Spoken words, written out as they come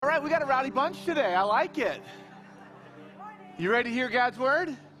right, we got a rowdy bunch today. I like it. You ready to hear God's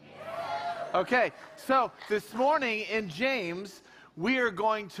word? Okay, so this morning in James, we are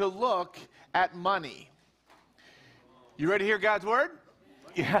going to look at money. You ready to hear God's word?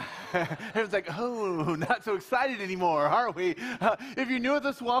 Yeah, everyone's like, oh, not so excited anymore, are we? If you're new with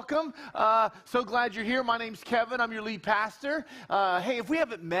us, welcome. So glad you're here. My name's Kevin. I'm your lead pastor. Hey, if we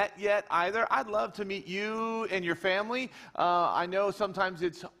haven't met yet either, I'd love to meet you and your family. I know sometimes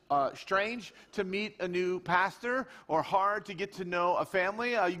it's strange to meet a new pastor or hard to get to know a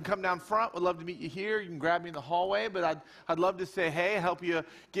family. You can come down front. We'd love to meet you here. You can grab me in the hallway, but I'd love to say hey, help you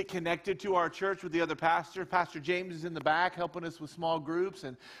get connected to our church with the other pastor. Pastor James is in the back helping us with small groups,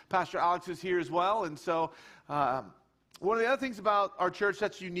 and Pastor Alex is here as well. And so one of the other things about our church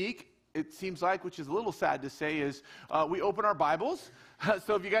that's unique, it seems like, which is a little sad to say, is we open our Bibles.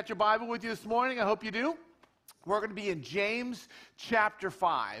 So if you got your Bible with you this morning, I hope you do. We're going to be in James chapter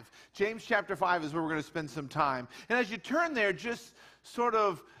 5. James chapter 5 is where we're going to spend some time. And as you turn there, just sort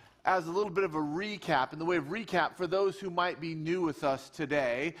of as a little bit of a recap, in the way of recap for those who might be new with us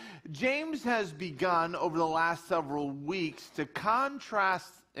today, James has begun over the last several weeks to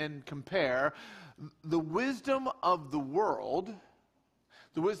contrast and compare the wisdom of the world,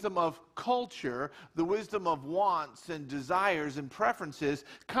 the wisdom of culture, the wisdom of wants and desires and preferences,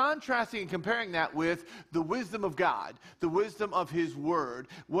 contrasting and comparing that with the wisdom of God, the wisdom of His Word.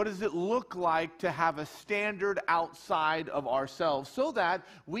 What does it look like to have a standard outside of ourselves so that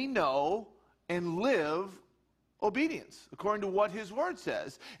we know and live obedience according to what His Word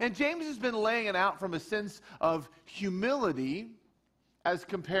says? And James has been laying it out from a sense of humility as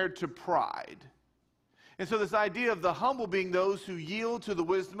compared to pride. And so this idea of the humble being those who yield to the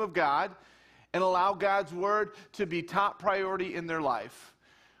wisdom of God and allow God's word to be top priority in their life.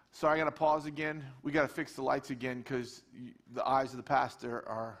 Sorry, I got to pause again. We got to fix the lights again because the eyes of the pastor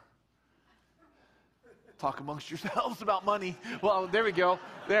are talk amongst yourselves about money. Well, there we go.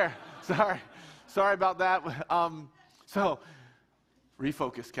 There. Sorry about that. So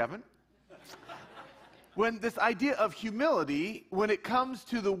refocus, Kevin. When this idea of humility, when it comes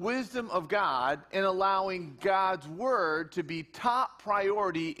to the wisdom of God and allowing God's word to be top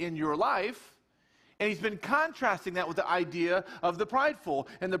priority in your life, and he's been contrasting that with the idea of the prideful.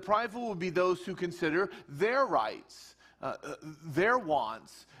 And the prideful will be those who consider their rights, their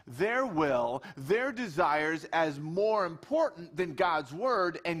wants, their will, their desires as more important than God's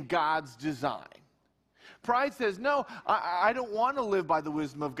word and God's design. Pride says, no, I don't want to live by the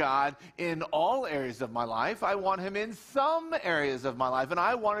wisdom of God in all areas of my life. I want Him in some areas of my life, and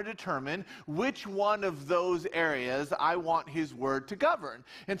I want to determine which one of those areas I want His word to govern.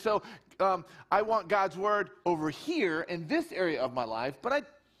 And so I want God's word over here in this area of my life, but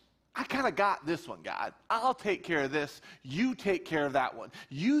I kind of got this one, God. I'll take care of this. You take care of that one.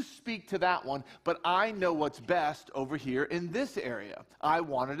 You speak to that one, but I know what's best over here in this area. I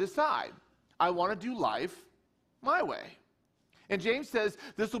want to decide. I want to do life my way. And James says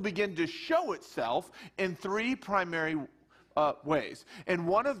this will begin to show itself in three primary ways. And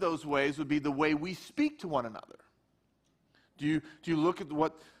one of those ways would be the way we speak to one another. Do you look at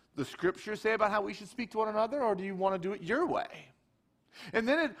what the scriptures say about how we should speak to one another, or do you want to do it your way? And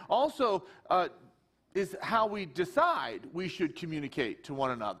then it also is how we decide we should communicate to one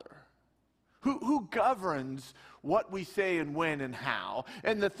another. Who governs what we say and when and how?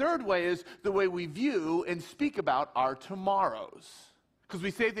 And the third way is the way we view and speak about our tomorrows. Because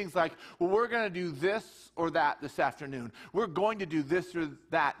we say things like, well, we're going to do this or that this afternoon. We're going to do this or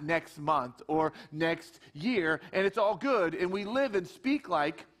that next month or next year, and it's all good. And we live and speak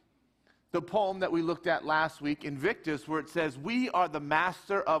like the poem that we looked at last week, Invictus, where it says, we are the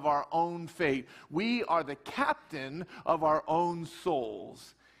master of our own fate. We are the captain of our own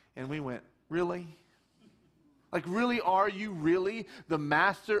souls. And we went, really? Like, really, are you really the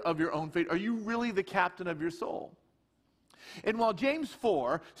master of your own fate? Are you really the captain of your soul? And while James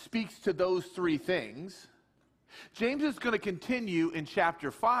 4 speaks to those three things, James is going to continue in chapter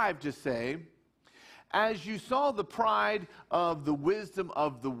 5 to say, as you saw the pride of the wisdom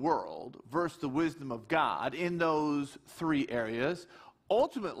of the world versus the wisdom of God in those three areas,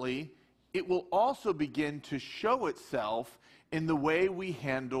 ultimately, it will also begin to show itself in the way we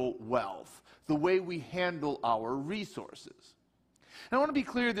handle wealth, the way we handle our resources. And I want to be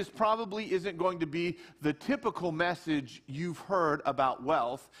clear, this probably isn't going to be the typical message you've heard about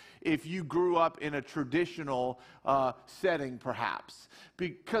wealth if you grew up in a traditional setting, perhaps.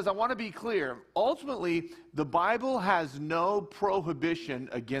 Because I want to be clear, ultimately, the Bible has no prohibition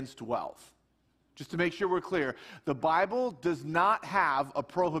against wealth. Just to make sure we're clear, the Bible does not have a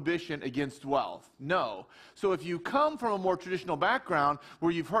prohibition against wealth. No. So if you come from a more traditional background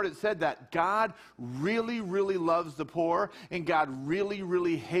where you've heard it said that God really, really loves the poor and God really,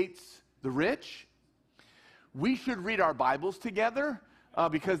 really hates the rich, we should read our Bibles together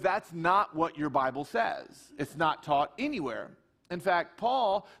because that's not what your Bible says. It's not taught anywhere. In fact,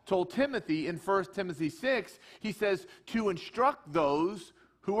 Paul told Timothy in 1 Timothy 6, he says, to instruct those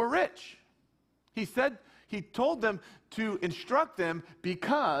who are rich. He told them to instruct them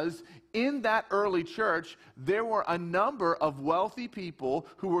because in that early church, there were a number of wealthy people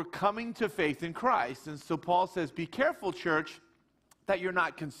who were coming to faith in Christ. And so Paul says, be careful, church, that you're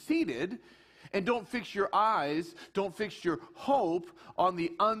not conceited, and don't fix your eyes, don't fix your hope on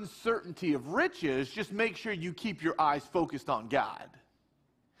the uncertainty of riches. Just make sure you keep your eyes focused on God.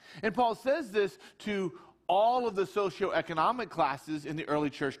 And Paul says this to all of the socioeconomic classes in the early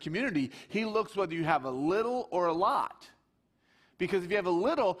church community. He looks whether you have a little or a lot. Because if you have a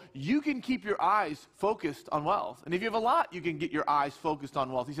little, you can keep your eyes focused on wealth. And if you have a lot, you can get your eyes focused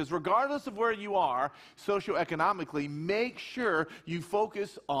on wealth. He says, regardless of where you are socioeconomically, make sure you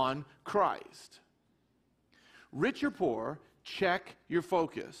focus on Christ. Rich or poor, check your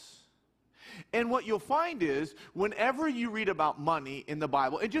focus. And what you'll find is, whenever you read about money in the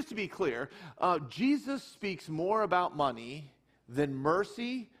Bible, and just to be clear, Jesus speaks more about money than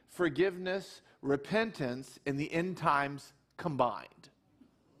mercy, forgiveness, repentance in the end times combined.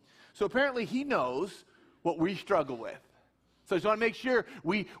 So apparently he knows what we struggle with. So I just want to make sure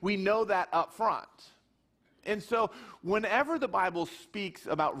we know that up front. And so whenever the Bible speaks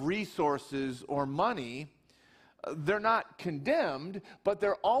about resources or money, they're not condemned, but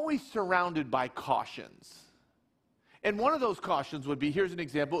they're always surrounded by cautions. And one of those cautions would be, here's an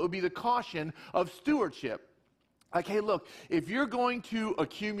example, it would be the caution of stewardship. Like, hey, look, if you're going to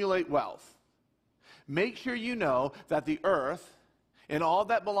accumulate wealth, make sure you know that the earth and all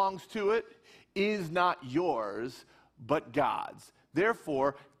that belongs to it is not yours, but God's.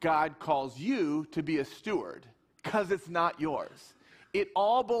 Therefore, God calls you to be a steward because it's not yours. It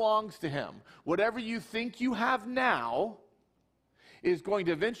all belongs to him. Whatever you think you have now is going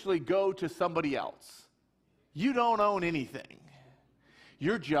to eventually go to somebody else. You don't own anything.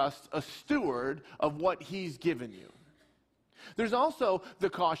 You're just a steward of what he's given you. There's also the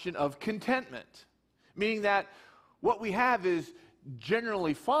caution of contentment, meaning that what we have is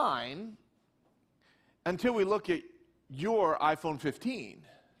generally fine until we look at your iPhone 15.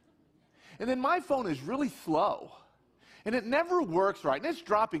 And then my phone is really slow. And it never works right, and it's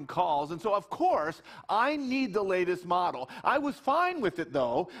dropping calls, and so of course, I need the latest model. I was fine with it,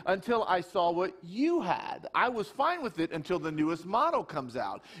 though, until I saw what you had. I was fine with it until the newest model comes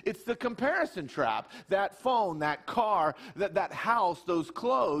out. It's the comparison trap. That phone, that car, that house, those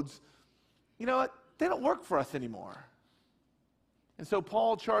clothes, you know what? They don't work for us anymore. And so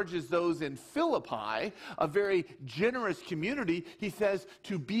Paul charges those in Philippi, a very generous community, he says,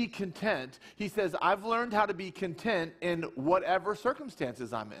 to be content. He says, I've learned how to be content in whatever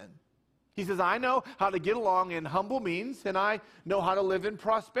circumstances I'm in. He says, I know how to get along in humble means, and I know how to live in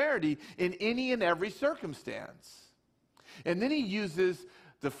prosperity in any and every circumstance. And then he uses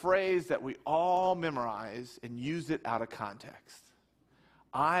the phrase that we all memorize and use it out of context.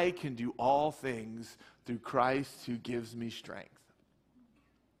 I can do all things through Christ who gives me strength.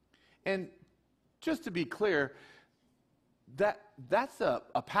 And just to be clear, that's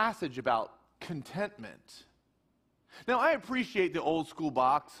a passage about contentment. Now, I appreciate the old school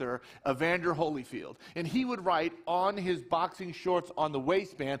boxer, Evander Holyfield, and he would write on his boxing shorts on the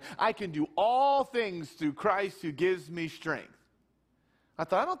waistband, I can do all things through Christ who gives me strength. I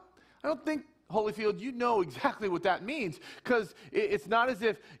thought, I don't think, Holyfield, you know exactly what that means, because it's not as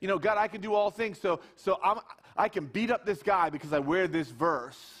if, God, I can do all things, so I can beat up this guy because I wear this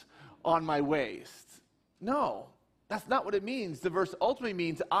verse on my waist. No, that's not what it means. The verse ultimately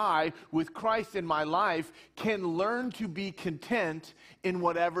means I, with Christ in my life, can learn to be content in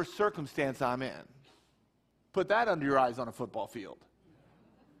whatever circumstance I'm in. Put that under your eyes on a football field.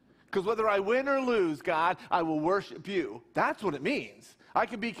 Because whether I win or lose, God, I will worship you. That's what it means. I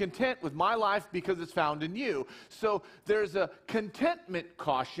can be content with my life because it's found in you. So there's a contentment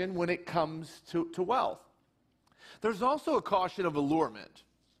caution when it comes to wealth. There's also a caution of allurement.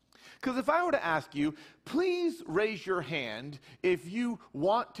 Because if I were to ask you, please raise your hand if you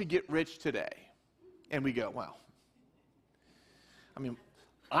want to get rich today. And we go, well,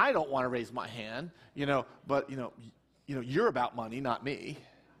 I don't want to raise my hand, but you're about money, not me,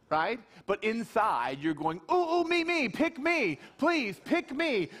 right? But inside you're going, ooh, me, pick me, please, pick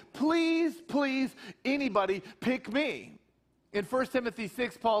me, please, anybody, pick me. In 1 Timothy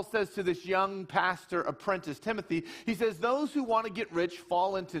 6, Paul says to this young pastor apprentice, Timothy, he says, those who want to get rich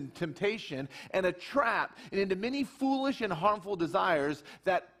fall into temptation and a trap and into many foolish and harmful desires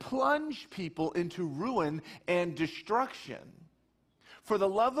that plunge people into ruin and destruction. For the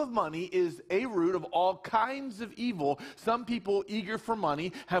love of money is a root of all kinds of evil. Some people eager for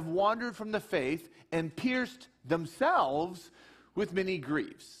money have wandered from the faith and pierced themselves with many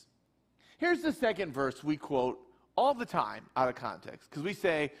griefs. Here's the second verse we quote all the time out of context, because we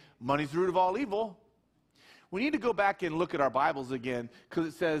say money's the root of all evil. We need to go back and look at our Bibles again, because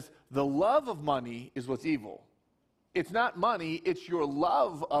it says the love of money is what's evil. It's not money, it's your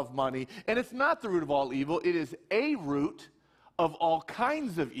love of money, and it's not the root of all evil. It is a root of all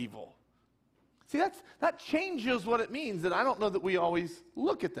kinds of evil. See, that changes what it means, and I don't know that we always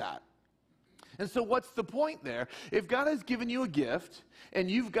look at that. And so what's the point there? If God has given you a gift and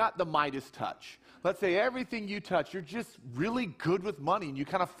you've got the Midas touch, let's say everything you touch, you're just really good with money and you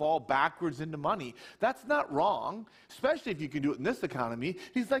kind of fall backwards into money. That's not wrong, especially if you can do it in this economy.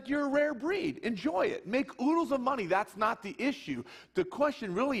 He's like, you're a rare breed. Enjoy it. Make oodles of money. That's not the issue. The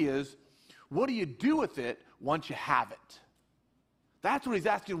question really is, what do you do with it once you have it? That's what he's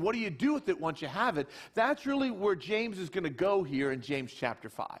asking. What do you do with it once you have it? That's really where James is going to go here in James chapter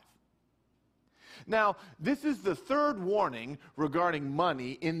 5. Now, this is the third warning regarding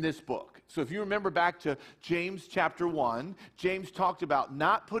money in this book. So if you remember back to James chapter 1, James talked about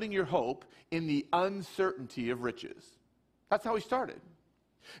not putting your hope in the uncertainty of riches. That's how he started.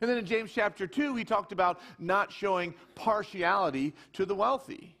 And then in James chapter 2, he talked about not showing partiality to the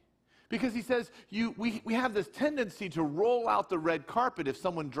wealthy. Because he says we have this tendency to roll out the red carpet if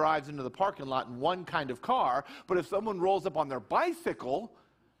someone drives into the parking lot in one kind of car, but if someone rolls up on their bicycle,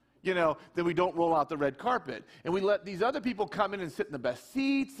 then we don't roll out the red carpet. And we let these other people come in and sit in the best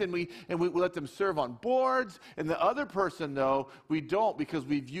seats, and we let them serve on boards. And the other person, though, we don't, because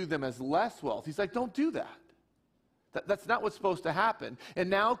we view them as less wealth. He's like, don't do that. That's not what's supposed to happen. And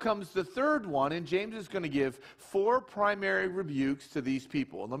now comes the third one, and James is going to give 4 primary rebukes to these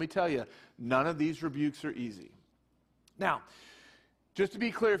people. And let me tell you, none of these rebukes are easy. Now, just to be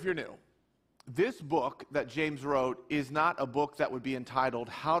clear if you're new, this book that James wrote is not a book that would be entitled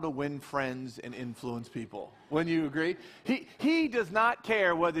How to Win Friends and Influence People. Wouldn't you agree? He does not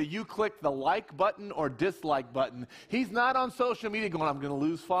care whether you click the like button or dislike button. He's not on social media going, I'm going to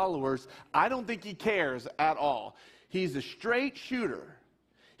lose followers. I don't think he cares at all. He's a straight shooter.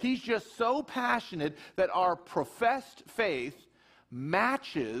 He's just so passionate that our professed faith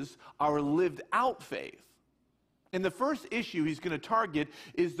matches our lived out faith. And the first issue he's going to target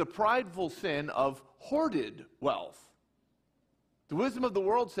is the prideful sin of hoarded wealth. The wisdom of the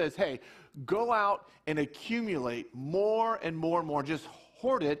world says, hey, go out and accumulate more and more and more. Just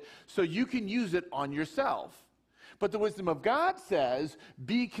hoard it so you can use it on yourself. But the wisdom of God says,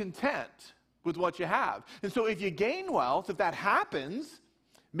 be content with what you have. And so if you gain wealth, if that happens,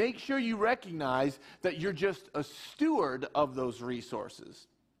 make sure you recognize that you're just a steward of those resources.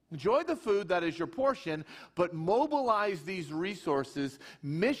 Enjoy the food that is your portion, but mobilize these resources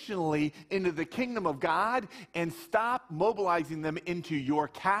missionally into the kingdom of God and stop mobilizing them into your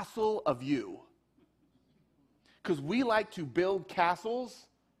castle of you. Because we like to build castles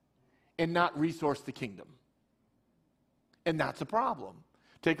and not resource the kingdom. And that's a problem.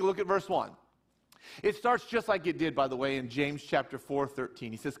 Take a look at verse 1. It starts just like it did, by the way, in James chapter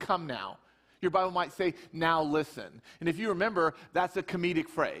 4:13. He says, come now. Your Bible might say, now listen. And if you remember, that's a comedic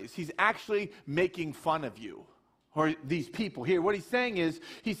phrase. He's actually making fun of you or these people here. What he's saying is,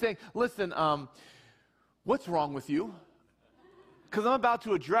 listen, what's wrong with you? Because I'm about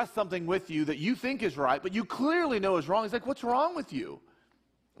to address something with you that you think is right, but you clearly know is wrong. He's like, what's wrong with you?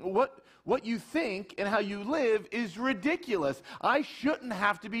 What you think and how you live is ridiculous. I shouldn't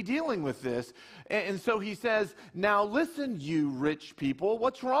have to be dealing with this. And so he says, now listen, you rich people,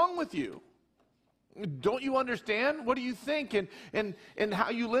 what's wrong with you? Don't you understand? What do you think? And how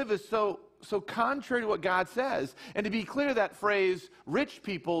you live is so contrary to what God says. And to be clear, that phrase, rich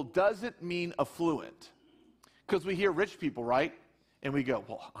people, doesn't mean affluent. Because we hear rich people, right? And we go,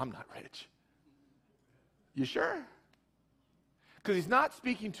 well, I'm not rich. You sure? Because he's not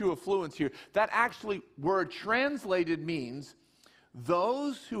speaking to affluence here. That actually word translated means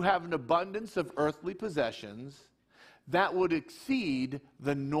those who have an abundance of earthly possessions that would exceed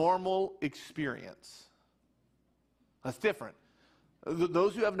the normal experience. That's different.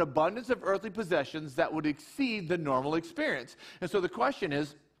 Those who have an abundance of earthly possessions that would exceed the normal experience. And so the question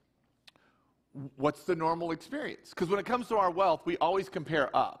is, what's the normal experience? Because when it comes to our wealth, we always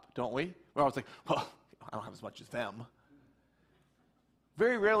compare up, don't we? We're always like, well, I don't have as much as them.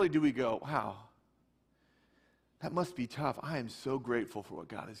 Very rarely do we go, wow, That must be tough. I am so grateful for what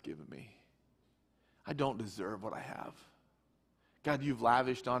God has given me. I don't deserve what I have. God, you've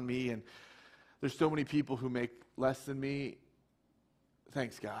lavished on me, and there's so many people who make less than me.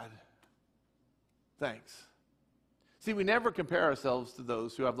 Thanks, God. Thanks. See, we never compare ourselves to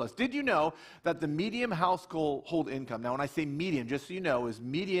those who have less. Did you know that the median household income, now when I say median, just so you know,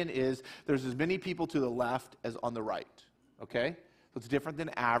 median is there's as many people to the left as on the right, okay? So it's different than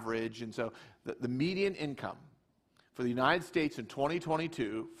average, and so the median income for the United States in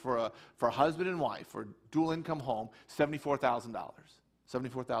 2022 for a husband and wife, for a dual income home, $74,000.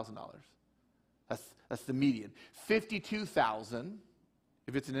 $74,000. That's the median. $52,000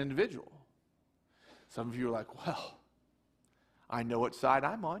 if it's an individual. Some of you are like, well, I know what side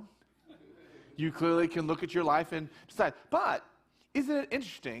I'm on. You clearly can look at your life and decide. But isn't it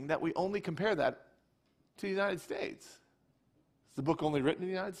interesting that we only compare that to the United States? Is the book only written in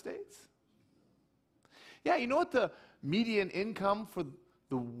the United States? Yeah, you know what the median income for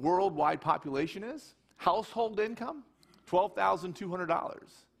the worldwide population is? Household income? $12,200.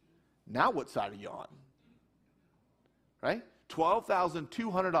 Now what side are you on? Right?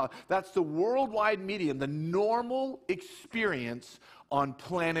 $12,200. That's the worldwide median, the normal experience on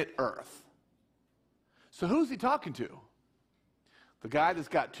planet Earth. So who's he talking to? The guy that's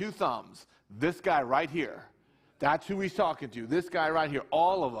got two thumbs. This guy right here. That's who he's talking to. This guy right here.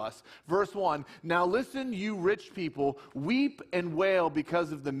 All of us. Verse 1. Now listen, you rich people, weep and wail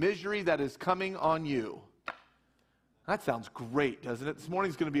because of the misery that is coming on you. That sounds great, doesn't it? This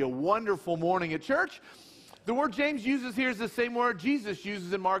morning's going to be a wonderful morning at church. The word James uses here is the same word Jesus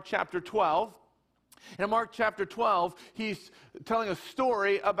uses in Mark chapter 12. In Mark chapter 12, he's telling a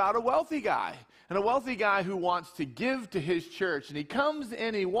story about a wealthy guy. And a wealthy guy who wants to give to his church. And he comes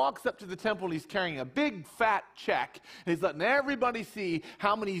in, he walks up to the temple, and he's carrying a big fat check. And he's letting everybody see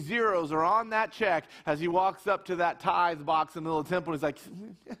how many zeros are on that check as he walks up to that tithe box in the little temple. And he's like,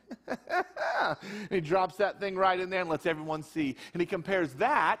 and he drops that thing right in there and lets everyone see. And he compares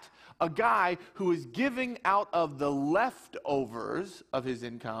that, a guy who is giving out of the leftovers of his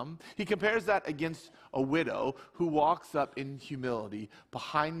income, he compares that against a widow who walks up in humility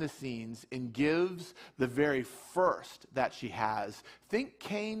behind the scenes and gives the very first that she has. Think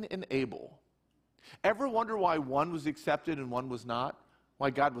Cain and Abel. Ever wonder why one was accepted and one was not? Why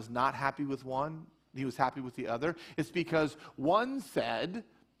God was not happy with one, he was happy with the other? It's because one said,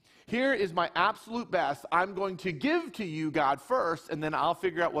 here is my absolute best. I'm going to give to you, God, first, and then I'll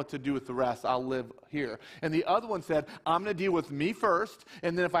figure out what to do with the rest. I'll live here. And the other one said, I'm going to deal with me first,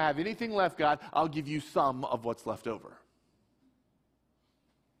 and then if I have anything left, God, I'll give you some of what's left over.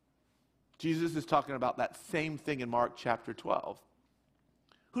 Jesus is talking about that same thing in Mark chapter 12.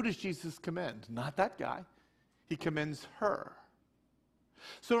 Who does Jesus commend? Not that guy. He commends her.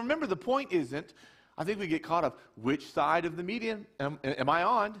 So remember, the point isn't, I think we get caught up, which side of the median am I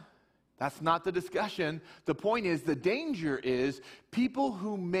on? That's not the discussion. The point is, the danger is people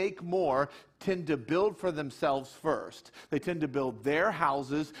who make more tend to build for themselves first. They tend to build their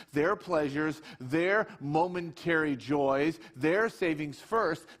houses, their pleasures, their momentary joys, their savings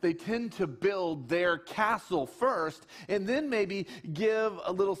first. They tend to build their castle first and then maybe give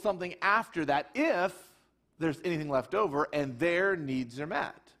a little something after that if there's anything left over and their needs are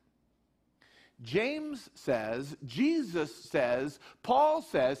met. James says, Jesus says, Paul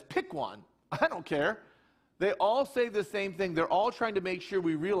says, pick one. I don't care. They all say the same thing. They're all trying to make sure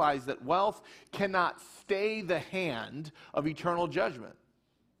we realize that wealth cannot stay the hand of eternal judgment.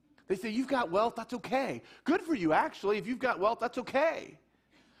 They say, you've got wealth, that's okay. Good for you, actually. If you've got wealth, that's okay.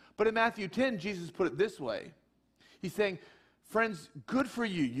 But in Matthew 10, Jesus put it this way. He's saying, friends, good for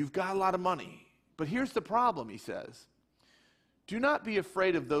you. You've got a lot of money. But here's the problem, he says. Do not be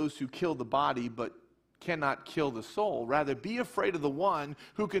afraid of those who kill the body, but cannot kill the soul. Rather, be afraid of the one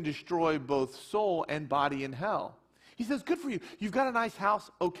who can destroy both soul and body in hell. He says, good for you. You've got a nice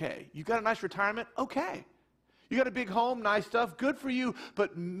house, okay. You've got a nice retirement, okay. You got a big home, nice stuff, good for you.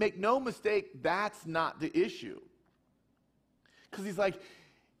 But make no mistake, that's not the issue. Because he's like,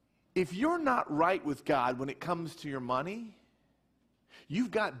 if you're not right with God when it comes to your money,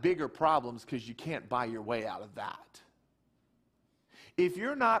 you've got bigger problems because you can't buy your way out of that. If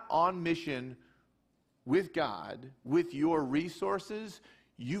you're not on mission with God, with your resources,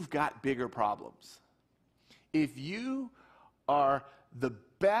 you've got bigger problems. If you are the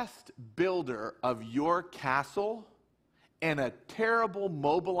best builder of your castle and a terrible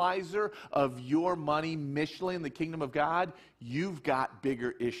mobilizer of your money missionally in the kingdom of God, you've got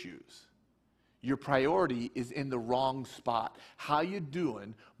bigger issues. Your priority is in the wrong spot. How you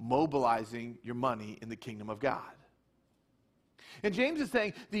doing mobilizing your money in the kingdom of God? And James is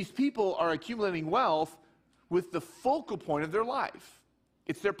saying these people are accumulating wealth with the focal point of their life.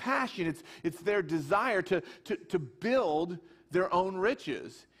 It's their passion. It's their desire to build their own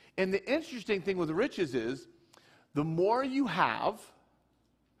riches. And the interesting thing with riches is, the more you have,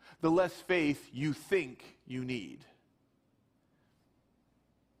 the less faith you think you need.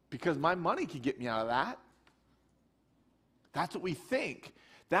 Because my money can get me out of that. That's what we think.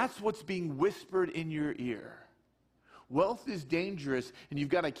 That's what's being whispered in your ear. Wealth is dangerous, and you've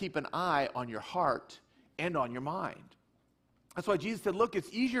got to keep an eye on your heart and on your mind. That's why Jesus said, look, it's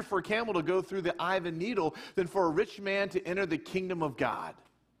easier for a camel to go through the eye of a needle than for a rich man to enter the kingdom of God.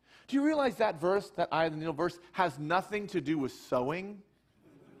 Do you realize that verse, that eye of the needle verse, has nothing to do with sowing?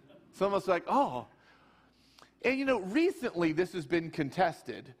 Some of us are like, oh. And recently this has been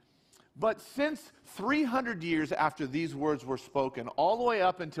contested. But since 300 years after these words were spoken, all the way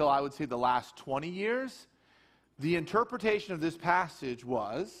up until I would say the last 20 years, the interpretation of this passage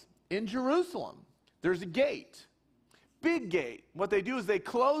was, in Jerusalem, there's a gate. Big gate. What they do is they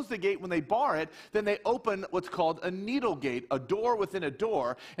close the gate when they bar it, then they open what's called a needle gate, a door within a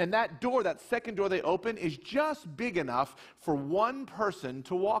door, and that door, that second door they open, is just big enough for one person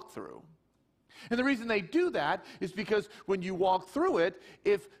to walk through. And the reason they do that is because when you walk through it,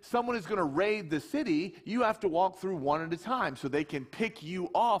 if someone is going to raid the city, you have to walk through one at a time so they can pick you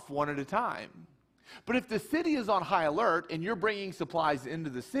off one at a time. But if the city is on high alert and you're bringing supplies into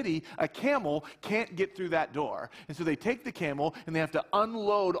the city, a camel can't get through that door. And so they take the camel and they have to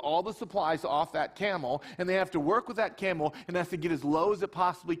unload all the supplies off that camel, and they have to work with that camel, and it has to get as low as it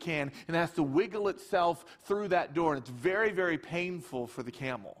possibly can, and it has to wiggle itself through that door, and it's very, very painful for the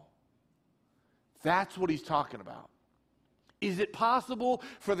camel. That's what he's talking about. Is it possible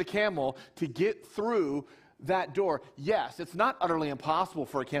for the camel to get through that door? Yes, it's not utterly impossible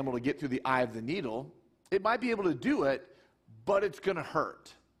for a camel to get through the eye of the needle. It might be able to do it, but it's going to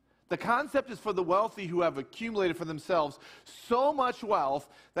hurt. The concept is for the wealthy who have accumulated for themselves so much wealth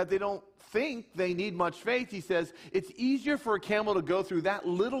that they don't think they need much faith. He says it's easier for a camel to go through that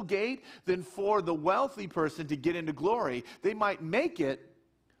little gate than for the wealthy person to get into glory. They might make it,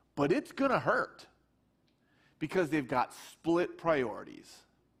 but it's going to hurt because they've got split priorities.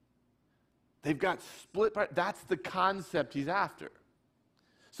 They've got that's the concept he's after.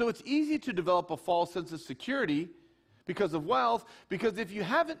 So it's easy to develop a false sense of security because of wealth, because if you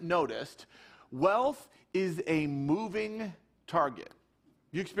haven't noticed, wealth is a moving target.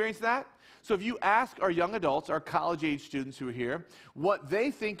 You experience that? So if you ask our young adults, our college-age students who are here, what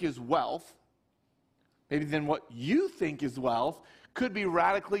they think is wealth, maybe then what you think is wealth could be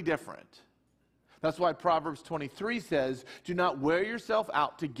radically different. That's why Proverbs 23 says, do not wear yourself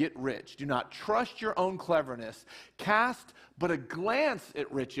out to get rich. Do not trust your own cleverness. Cast but a glance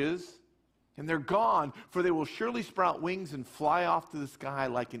at riches, and they're gone, for they will surely sprout wings and fly off to the sky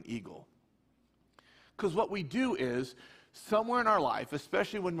like an eagle. Because what we do is, somewhere in our life,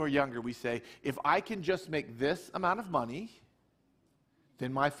 especially when we're younger, we say, if I can just make this amount of money,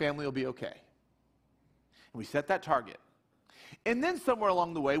 then my family will be okay. And we set that target. And then somewhere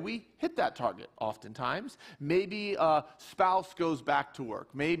along the way, we hit that target oftentimes. Maybe a spouse goes back to work.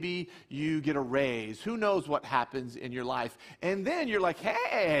 Maybe you get a raise. Who knows what happens in your life? And then you're like,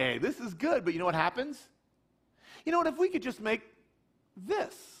 hey, this is good. But you know what happens? You know what? If we could just make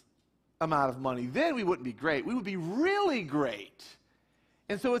this amount of money, then we wouldn't be great. We would be really great.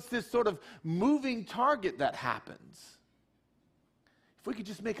 And so it's this sort of moving target that happens. If we could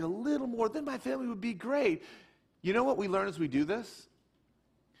just make a little more, then my family would be great. You know what we learn as we do this?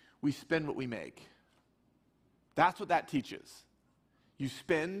 We spend what we make. That's what that teaches. You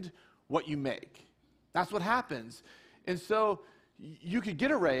spend what you make. That's what happens. And so you could get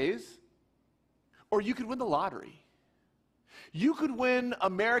a raise, or you could win the lottery. You could win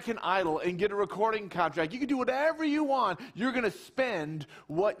American Idol and get a recording contract. You could do whatever you want. You're going to spend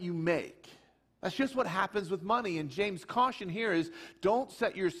what you make. That's just what happens with money. And James' caution here is, don't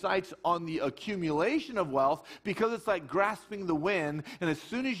set your sights on the accumulation of wealth, because it's like grasping the wind, and as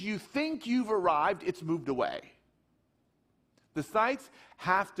soon as you think you've arrived, it's moved away. The sights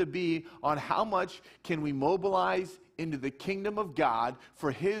have to be on how much can we mobilize into the kingdom of God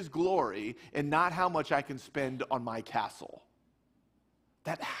for His glory, and not how much I can spend on my castle.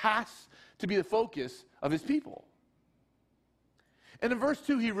 That has to be the focus of His people. And in verse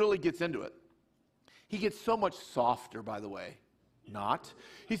 2, he really gets into it. He gets so much softer, by the way. Not.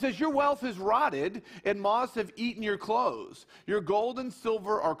 He says, your wealth is rotted, and moths have eaten your clothes. Your gold and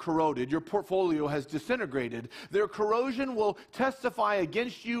silver are corroded. Your portfolio has disintegrated. Their corrosion will testify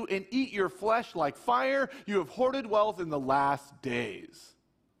against you and eat your flesh like fire. You have hoarded wealth in the last days.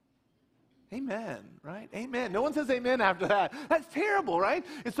 Amen, right? Amen. No one says amen after that. That's terrible, right?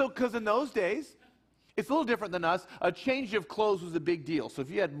 And so, because in those days, It's a little different than us. A change of clothes was a big deal. So if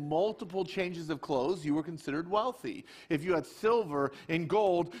you had multiple changes of clothes, you were considered wealthy. If you had silver and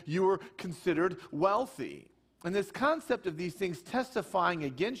gold, you were considered wealthy. And this concept of these things testifying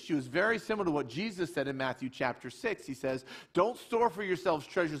against you is very similar to what Jesus said in Matthew chapter 6. He says, don't store for yourselves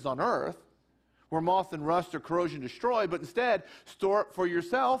treasures on earth, where moth and rust or corrosion destroy, but instead store it for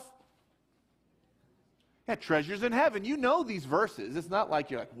yourself. Yeah, treasures in heaven. You know these verses. It's not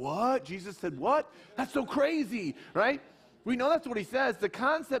like you're like, what? Jesus said what? That's so crazy, right? We know that's what he says. The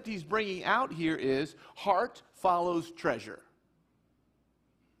concept he's bringing out here is heart follows treasure.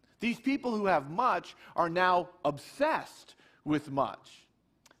 These people who have much are now obsessed with much.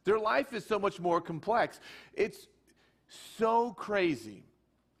 Their life is so much more complex. It's so crazy.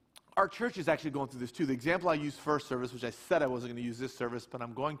 Our church is actually going through this too. The example I used first service, which I said I wasn't going to use this service, but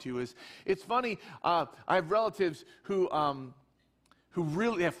I'm going to, is it's funny. I have relatives who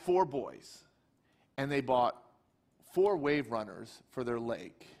really have 4 boys, and they bought 4 wave runners for their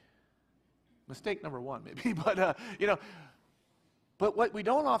lake. Mistake number 1, maybe, but But what we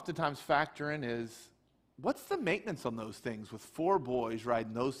don't oftentimes factor in is, what's the maintenance on those things with 4 boys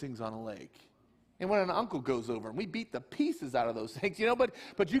riding those things on a lake? And when an uncle goes over, and we beat the pieces out of those things,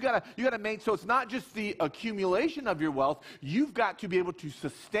 but you gotta maintain. So it's not just the accumulation of your wealth. You've got to be able to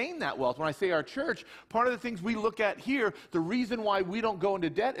sustain that wealth. When I say our church, part of the things we look at here, the reason why we don't go into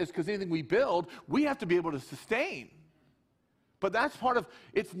debt is because anything we build, we have to be able to sustain. But that's part of,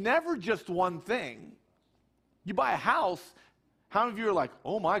 it's never just one thing. You buy a house, how many of you are like,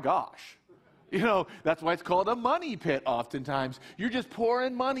 oh my gosh? That's why it's called a money pit oftentimes. You're just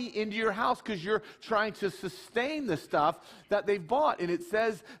pouring money into your house because you're trying to sustain the stuff that they've bought. And it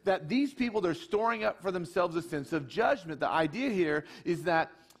says that these people, they're storing up for themselves a sense of judgment. The idea here is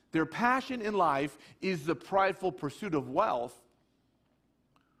that their passion in life is the prideful pursuit of wealth.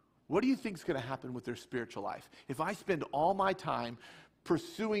 What do you think is going to happen with their spiritual life? If I spend all my time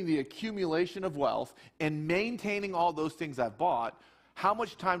pursuing the accumulation of wealth and maintaining all those things I've bought, how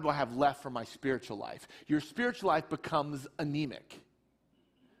much time do I have left for my spiritual life? Your spiritual life becomes anemic.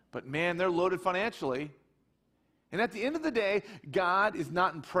 But man, they're loaded financially. And at the end of the day, God is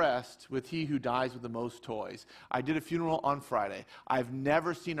not impressed with he who dies with the most toys. I did a funeral on Friday. I've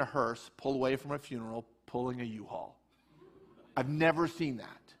never seen a hearse pull away from a funeral pulling a U-Haul. I've never seen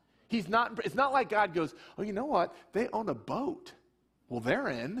that. It's not like God goes, oh, you know what? They own a boat. Well, they're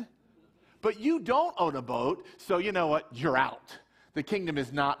in. But you don't own a boat, so you know what? You're out. The kingdom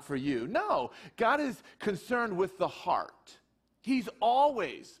is not for you. No, God is concerned with the heart. He's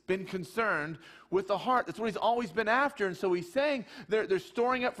always been concerned with the heart. That's what he's always been after. And so he's saying they're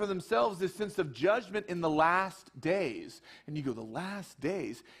storing up for themselves this sense of judgment in the last days. And you go, the last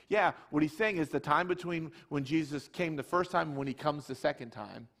days? Yeah, what he's saying is the time between when Jesus came the first time and when he comes the second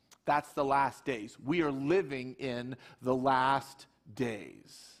time, that's the last days. We are living in the last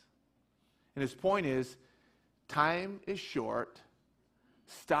days. And his point is, time is short.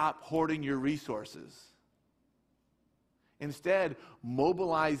 Stop hoarding your resources. Instead,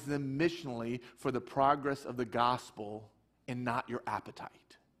 mobilize them missionally for the progress of the gospel and not your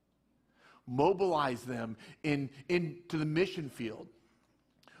appetite. Mobilize them into the mission field.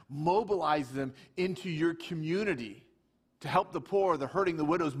 Mobilize them into your community to help the poor, the hurting, the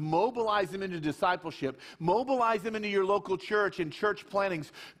widows. Mobilize them into discipleship. Mobilize them into your local church and church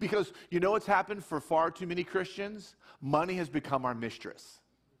plantings. Because you know what's happened for far too many Christians? Money has become our mistress.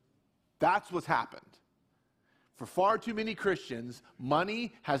 That's what's happened. For far too many Christians,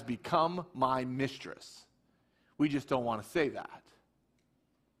 money has become my mistress. We just don't want to say that.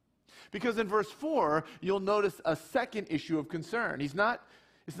 Because in verse 4, you'll notice a second issue of concern. It's not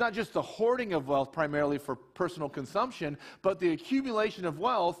just the hoarding of wealth primarily for personal consumption, but the accumulation of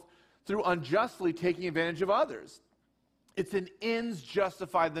wealth through unjustly taking advantage of others. It's an ends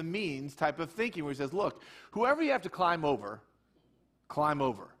justify the means type of thinking where he says, look, whoever you have to climb over, climb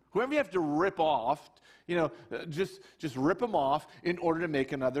over. Whoever you have to rip off, just rip them off in order to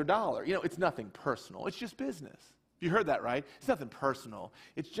make another dollar. It's nothing personal. It's just business. You heard that, right? It's nothing personal.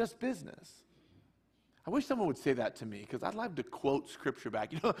 It's just business. I wish someone would say that to me because I'd love to quote scripture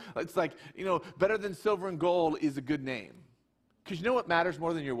back. It's like, better than silver and gold is a good name. Because you know what matters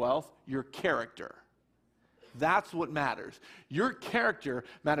more than your wealth? Your character. That's what matters. Your character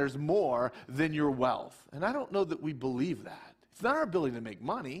matters more than your wealth. And I don't know that we believe that. It's not our ability to make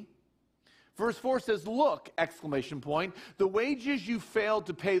money. Verse 4 says, look, exclamation point, the wages you failed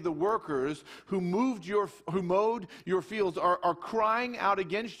to pay the workers who mowed your fields are crying out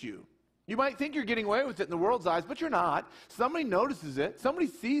against you. You might think you're getting away with it in the world's eyes, but you're not. Somebody notices it. Somebody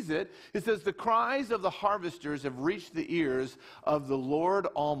sees it. It says, the cries of the harvesters have reached the ears of the Lord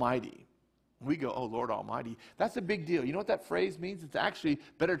Almighty. We go, oh, Lord Almighty. That's a big deal. You know what that phrase means? It's actually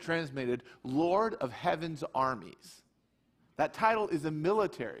better translated, Lord of Heaven's Armies. That title is a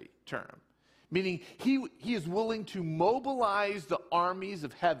military term, meaning he is willing to mobilize the armies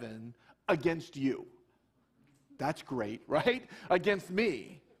of heaven against you. That's great, right? Against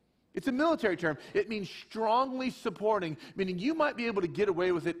me. It's a military term. It means strongly supporting, meaning you might be able to get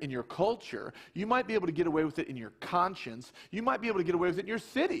away with it in your culture. You might be able to get away with it in your conscience. You might be able to get away with it in your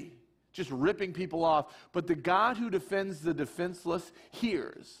city, just ripping people off. But the God who defends the defenseless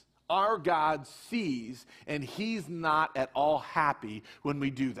hears. Our God sees, and he's not at all happy when we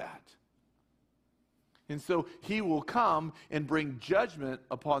do that. And so he will come and bring judgment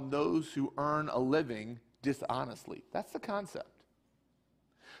upon those who earn a living dishonestly. That's the concept.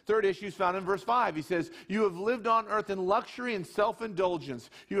 Third issue is found in verse 5. He says, you have lived on earth in luxury and self-indulgence.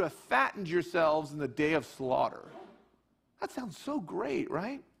 You have fattened yourselves in the day of slaughter. That sounds so great,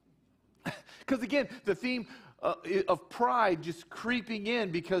 right? Because again, the theme of pride just creeping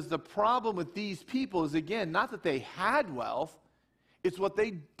in, because the problem with these people is, again, not that they had wealth, it's what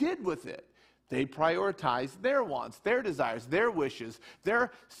they did with it. They prioritized their wants, their desires, their wishes,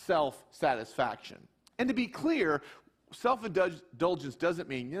 their self-satisfaction. And to be clear, self-indulgence doesn't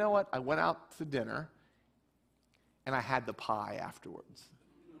mean, you know what, I went out to dinner and I had the pie afterwards.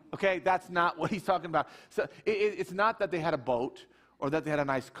 Okay, that's not what he's talking about. So it's not that they had a boat or that they had a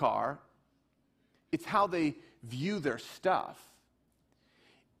nice car. It's how they view their stuff.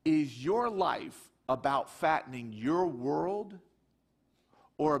 Is your life about fattening your world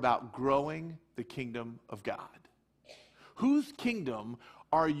or about growing the kingdom of God? Whose kingdom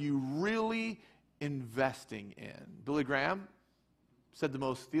are you really investing in? Billy Graham said the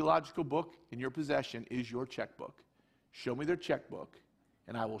most theological book in your possession is your checkbook. Show me their checkbook,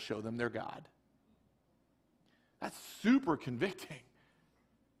 and I will show them their God. That's super convicting.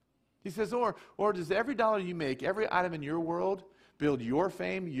 He says, or does every dollar you make, every item in your world, build your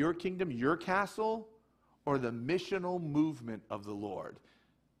fame, your kingdom, your castle, or the missional movement of the Lord?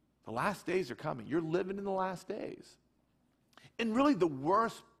 The last days are coming. You're living in the last days. And really the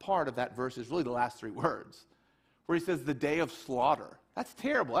worst part of that verse is really the last three words, where he says the day of slaughter. That's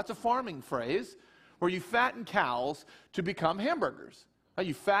terrible. That's a farming phrase where you fatten cows to become hamburgers.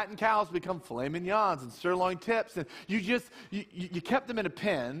 You fatten cows to become filet mignons and sirloin tips, and you kept them in a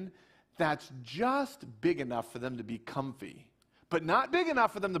pen that's just big enough for them to be comfy, but not big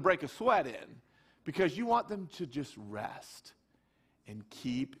enough for them to break a sweat in, because you want them to just rest and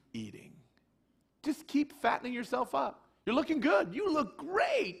keep eating. Just keep fattening yourself up. You're looking good. You look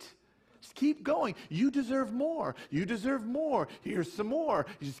great. Just keep going. You deserve more. You deserve more. Here's some more.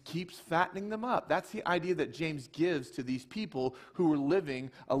 He just keeps fattening them up. That's the idea that James gives to these people who are living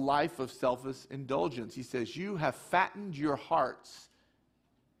a life of selfish indulgence. He says, you have fattened your hearts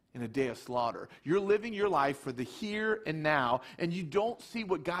in a day of slaughter. You're living your life for the here and now, and you don't see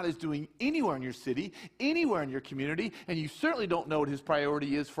what God is doing anywhere in your city, anywhere in your community, and you certainly don't know what his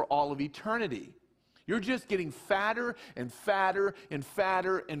priority is for all of eternity. You're just getting fatter and fatter and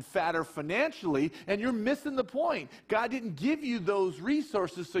fatter and fatter financially, and you're missing the point. God didn't give you those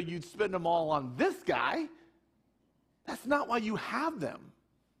resources so you'd spend them all on this guy. That's not why you have them.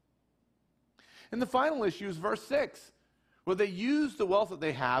 And the final issue is verse 6. Where they use the wealth that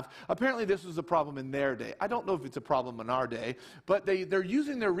they have. Apparently this was a problem in their day. I don't know if it's a problem in our day, but they're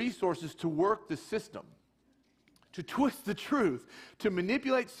using their resources to work the system, to twist the truth, to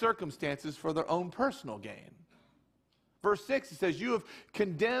manipulate circumstances for their own personal gain. Verse 6, it says, you have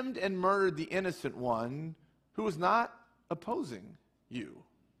condemned and murdered the innocent one who was not opposing you.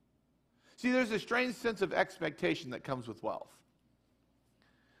 See, there's a strange sense of expectation that comes with wealth.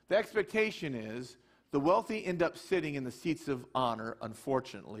 The expectation is the wealthy end up sitting in the seats of honor,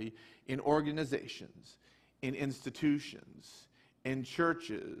 unfortunately, in organizations, in institutions, in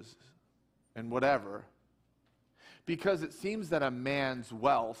churches, and whatever, because it seems that a man's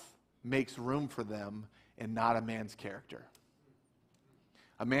wealth makes room for them and not a man's character.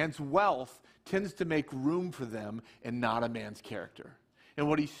 A man's wealth tends to make room for them and not a man's character. And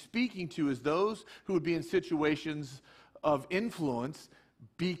what he's speaking to is those who would be in situations of influence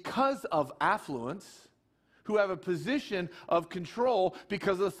because of affluence, who have a position of control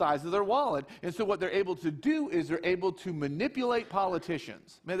because of the size of their wallet. And so what they're able to do is they're able to manipulate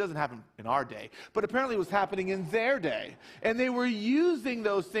politicians. I mean, it doesn't happen in our day, but apparently it was happening in their day. And they were using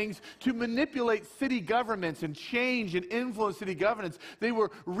those things to manipulate city governments and change and influence city governance. They were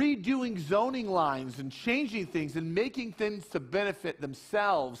redoing zoning lines and changing things and making things to benefit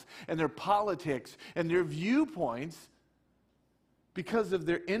themselves and their politics and their viewpoints because of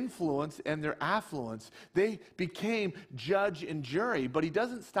their influence and their affluence. They became judge and jury. But he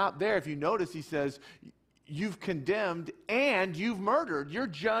doesn't stop there. If you notice, he says, you've condemned and you've murdered. You're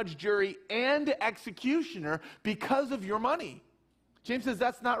judge, jury, and executioner because of your money. James says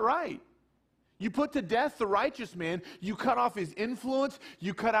that's not right. You put to death the righteous man. You cut off his influence.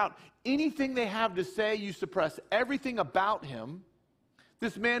 You cut out anything they have to say. You suppress everything about him.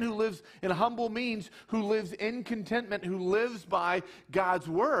 This man who lives in humble means, who lives in contentment, who lives by God's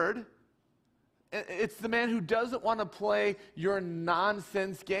word. It's the man who doesn't want to play your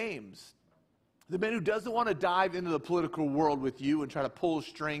nonsense games. The man who doesn't want to dive into the political world with you and try to pull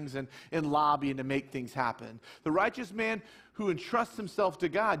strings and lobby and to make things happen. The righteous man who entrusts himself to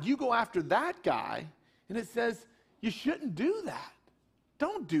God, you go after that guy, and it says you shouldn't do that.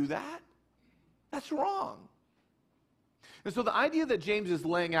 Don't do that. That's wrong. And so the idea that James is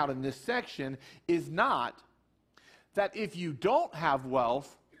laying out in this section is not that if you don't have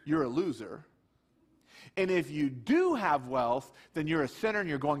wealth, you're a loser. And if you do have wealth, then you're a sinner and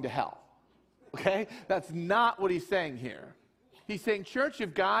you're going to hell. Okay? That's not what he's saying here. He's saying, church,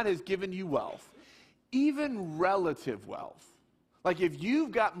 if God has given you wealth, even relative wealth, like if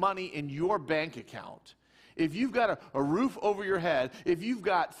you've got money in your bank account, if you've got a roof over your head, if you've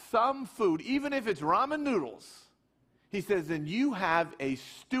got some food, even if it's ramen noodles, he says, then you have a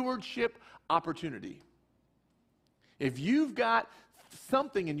stewardship opportunity. If you've got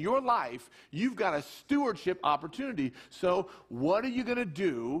something in your life, you've got a stewardship opportunity. So what are you going to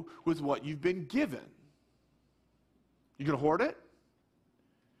do with what you've been given? You going to hoard it?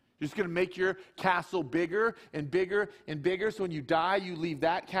 You're just going to make your castle bigger and bigger and bigger, so when you die, you leave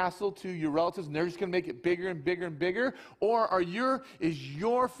that castle to your relatives, and they're just going to make it bigger and bigger and bigger? Or is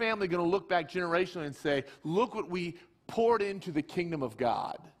your family going to look back generationally and say, look what we poured into the kingdom of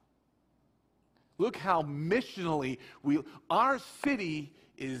God? Look how missionally our city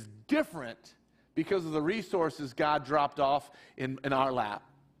is different because of the resources God dropped off in our lap.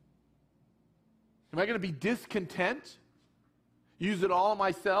 Am I going to be discontent? Use it all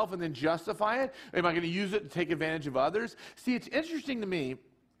myself and then justify it? Or am I going to use it to take advantage of others? See, it's interesting to me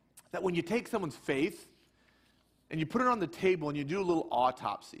that when you take someone's faith and you put it on the table and you do a little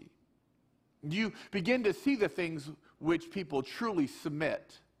autopsy, you begin to see the things which people truly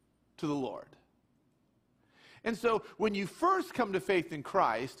submit to the Lord. And so when you first come to faith in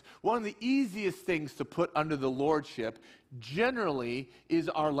Christ, one of the easiest things to put under the lordship generally is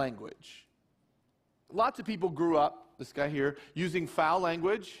our language. Lots of people grew up, this guy here, using foul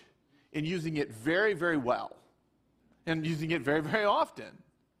language and using it very, very well and using it very, very often.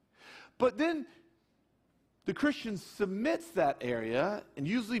 But then the Christian submits that area, and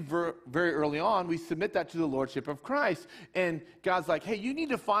usually very early on, we submit that to the lordship of Christ. And God's like, hey, you need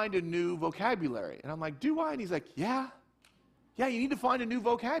to find a new vocabulary. And I'm like, do I? And he's like, yeah, you need to find a new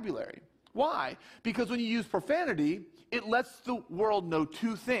vocabulary. Why? Because when you use profanity, it lets the world know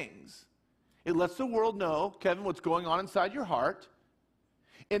two things. It lets the world know, Kevin, what's going on inside your heart,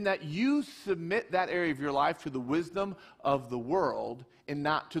 and that you submit that area of your life to the wisdom of the world and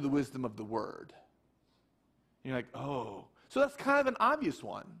not to the wisdom of the word. You're like, oh. So that's kind of an obvious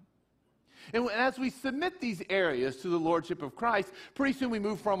one. And as we submit these areas to the lordship of Christ, pretty soon we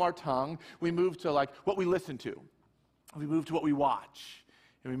move from our tongue, we move to like what we listen to. We move to what we watch.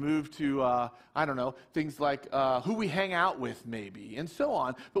 And we move to, things like who we hang out with maybe, and so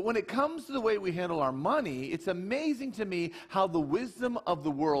on. But when it comes to the way we handle our money, it's amazing to me how the wisdom of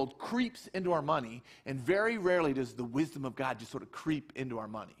the world creeps into our money, and very rarely does the wisdom of God just sort of creep into our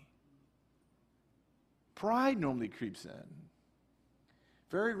money. Pride normally creeps in.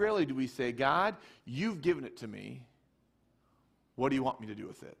 Very rarely do we say, God, you've given it to me. What do you want me to do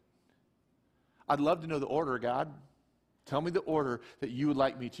with it? I'd love to know the order, God. Tell me the order that you would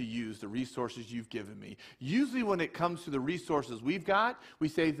like me to use, the resources you've given me. Usually when it comes to the resources we've got, we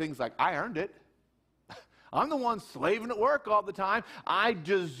say things like, I earned it. I'm the one slaving at work all the time. I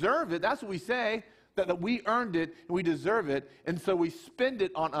deserve it. That's what we say, that we earned it and we deserve it. And so we spend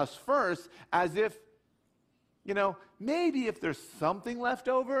it on us first as if, maybe if there's something left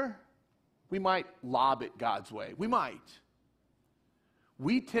over, we might lob it God's way. We might.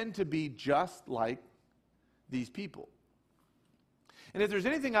 We tend to be just like these people. And if there's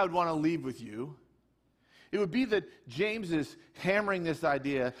anything I would want to leave with you, it would be that James is hammering this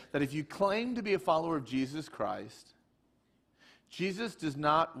idea that if you claim to be a follower of Jesus Christ, Jesus does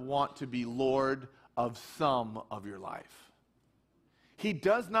not want to be Lord of some of your life. He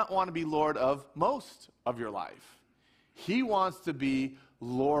does not want to be Lord of most of your life. He wants to be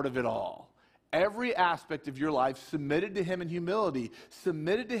Lord of it all. every aspect of your life submitted to him in humility,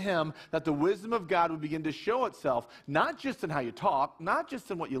 submitted to him, that the wisdom of God would begin to show itself, not just in how you talk, not just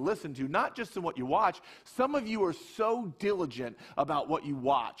in what you listen to, not just in what you watch. Some of you are so diligent about what you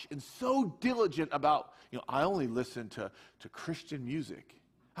watch and so diligent about, I only listen to Christian music.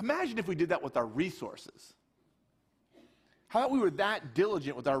 Imagine if we did that with our resources. How about we were that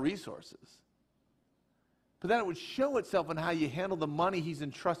diligent with our resources? But then it would show itself in how you handle the money he's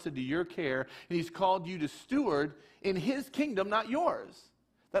entrusted to your care, and he's called you to steward in his kingdom, not yours.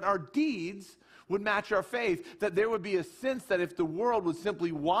 That our deeds would match our faith, that there would be a sense that if the world would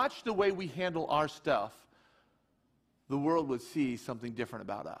simply watch the way we handle our stuff, the world would see something different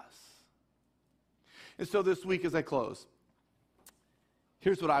about us. And so this week as I close,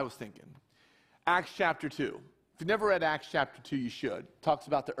 here's what I was thinking. Acts chapter 2. If you've never read Acts chapter 2, you should. It talks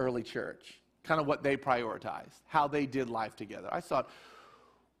about the early church. Kind of what they prioritized, how they did life together. I thought,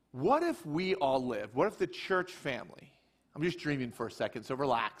 what if we all lived? What if the church family, I'm just dreaming for a second, so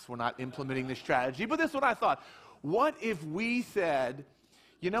relax. We're not implementing this strategy, but this is what I thought. What if we said,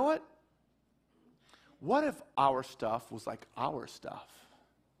 you know what? What if our stuff was like our stuff?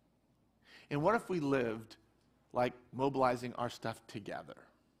 And what if we lived like mobilizing our stuff together?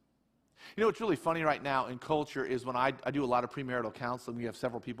 What's really funny right now in culture is when I do a lot of premarital counseling, we have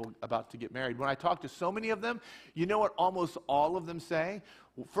several people about to get married. When I talk to so many of them, you know what almost all of them say?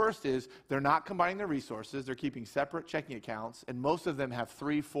 Well, first is they're not combining their resources. They're keeping separate checking accounts, and most of them have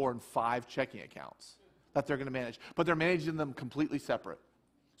 3, 4, and 5 checking accounts that they're going to manage. But they're managing them completely separate.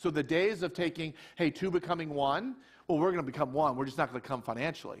 So the days of taking, hey, 2 becoming 1, well, we're going to become 1. We're just not going to become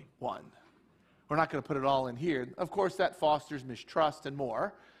financially 1. We're not going to put it all in here. Of course, that fosters mistrust and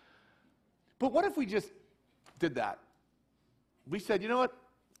more. But what if we just did that? We said, you know what?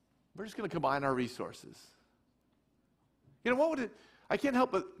 We're just going to combine our resources. What would it, I can't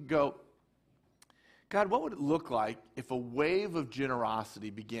help but go, God, what would it look like if a wave of generosity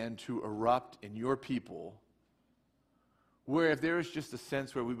began to erupt in your people, where if there was just a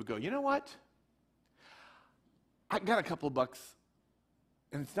sense where we would go, you know what? I got a couple of bucks,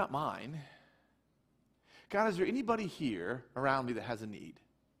 and it's not mine. God, is there anybody here around me that has a need?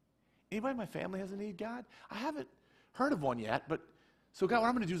 Anybody in my family has a need, God? I haven't heard of one yet, but so God, what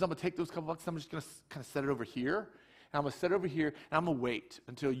I'm going to do is I'm going to take those couple bucks, I'm just going to kind of set it over here, and I'm going to set it over here, and I'm going to wait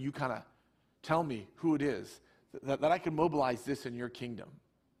until you kind of tell me who it is that I can mobilize this in your kingdom.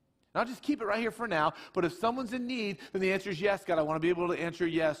 And I'll just keep it right here for now, but if someone's in need, then the answer is yes, God. I want to be able to answer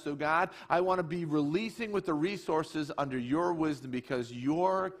yes. So God, I want to be releasing with the resources under your wisdom because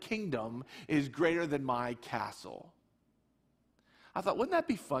your kingdom is greater than my castle. I thought, wouldn't that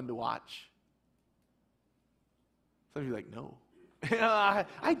be fun to watch? Some of you are like, no.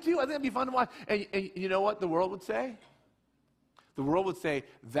 I do. I think it'd be fun to watch. And you know what the world would say? The world would say,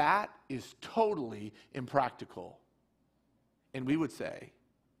 that is totally impractical. And we would say,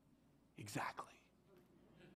 exactly.